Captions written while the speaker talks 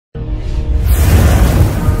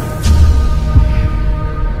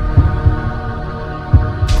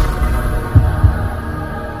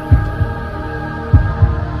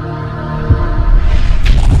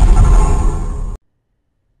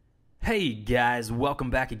Hey guys, welcome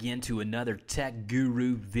back again to another Tech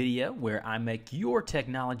Guru video where I make your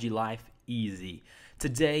technology life easy.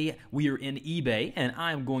 Today we are in eBay and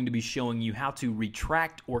I'm going to be showing you how to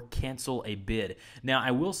retract or cancel a bid. Now I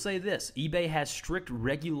will say this, eBay has strict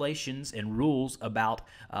regulations and rules about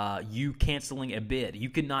you canceling a bid. You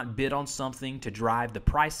cannot bid on something to drive the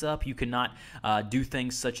price up. You cannot do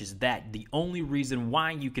things such as that. The only reason why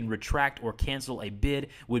you can retract or cancel a bid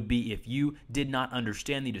would be if you did not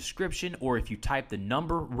understand the description or if you typed the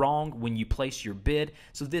number wrong when you place your bid.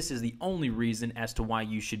 So this is the only reason as to why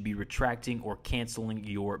you should be retracting or canceling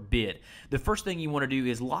your bid. The first thing you want to do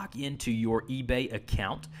is log into your eBay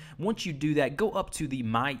account. Once you do that, go up to the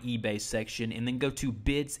My eBay section and then go to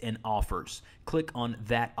Bids and Offers. Click on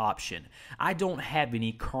that option. I don't have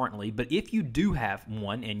any currently, but if you do have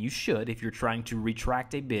one, and you should if you're trying to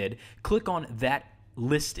retract a bid, click on that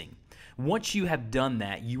listing. Once you have done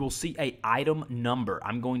that, you will see an item number.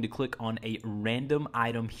 I'm going to click on a random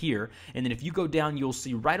item here, and then if you go down, you'll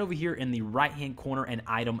see right over here in the right-hand corner an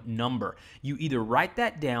item number. You either write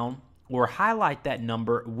that down or highlight that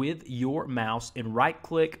number with your mouse and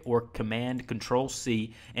right-click or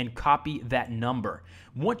Command-Control-C and copy that number.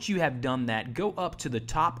 Once you have done that, go up to the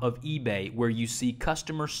top of eBay where you see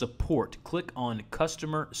Customer Support. Click on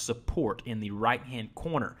Customer Support in the right-hand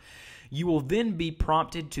corner. You will then be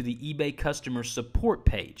prompted to the eBay Customer Support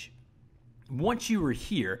page. Once you are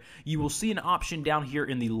here, you will see an option down here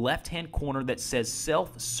in the left-hand corner that says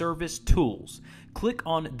Self-Service Tools. Click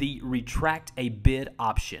on the Retract a Bid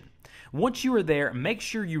option. Once you are there, make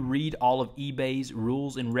sure you read all of eBay's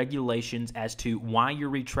rules and regulations as to why you're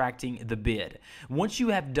retracting the bid. Once you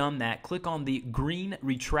have done that, click on the green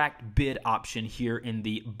Retract Bid option here in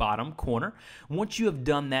the bottom corner. Once you have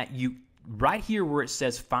done that, right here where it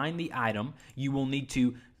says Find the Item, you will need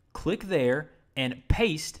to click there and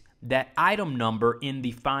paste that item number in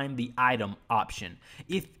the Find the Item option.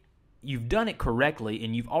 If you've done it correctly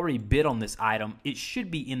and you've already bid on this item, it should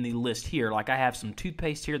be in the list here. Like I have some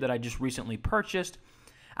toothpaste here that I just recently purchased.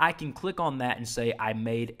 I can click on that and say I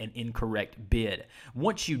made an incorrect bid.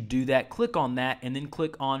 Once you do that, click on that and then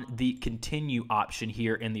click on the Continue option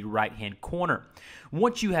here in the right-hand corner.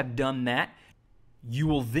 Once you have done that, you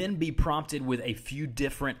will then be prompted with a few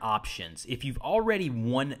different options. If you've already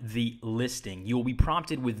won the listing, you will be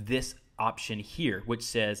prompted with this option here, which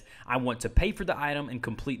says, I want to pay for the item and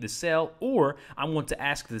complete the sale, or I want to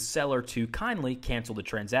ask the seller to kindly cancel the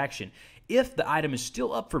transaction. If the item is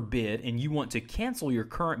still up for bid and you want to cancel your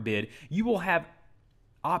current bid, you will have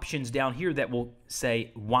options down here that will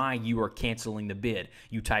say why you are canceling the bid.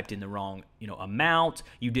 You typed in the wrong, amount,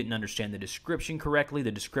 you didn't understand the description correctly,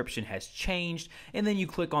 the description has changed, and then you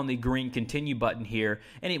click on the green Continue button here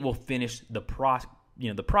and it will finish the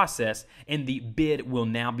process, and the bid will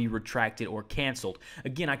now be retracted or canceled.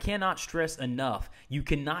 Again, I cannot stress enough, you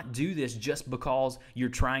cannot do this just because you're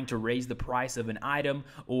trying to raise the price of an item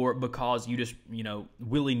or because you just,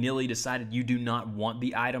 willy-nilly decided you do not want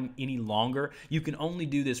the item any longer. You can only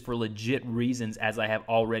do this for legit reasons, as I have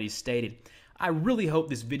already stated. I really hope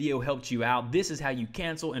this video helped you out. This is how you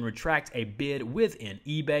cancel and retract a bid within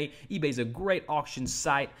eBay. eBay is a great auction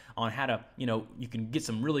site on how to, you can get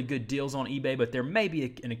some really good deals on eBay, but there may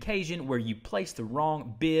be an occasion where you place the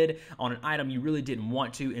wrong bid on an item you really didn't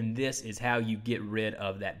want to, and this is how you get rid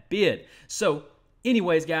of that bid. So,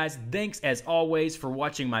 anyways, guys, thanks as always for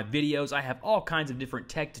watching my videos. I have all kinds of different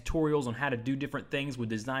tech tutorials on how to do different things with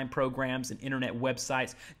design programs and internet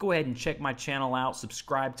websites. Go ahead and check my channel out.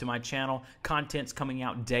 Subscribe to my channel. Content's coming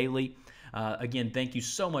out daily. Again, thank you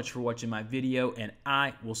so much for watching my video, and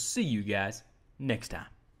I will see you guys next time.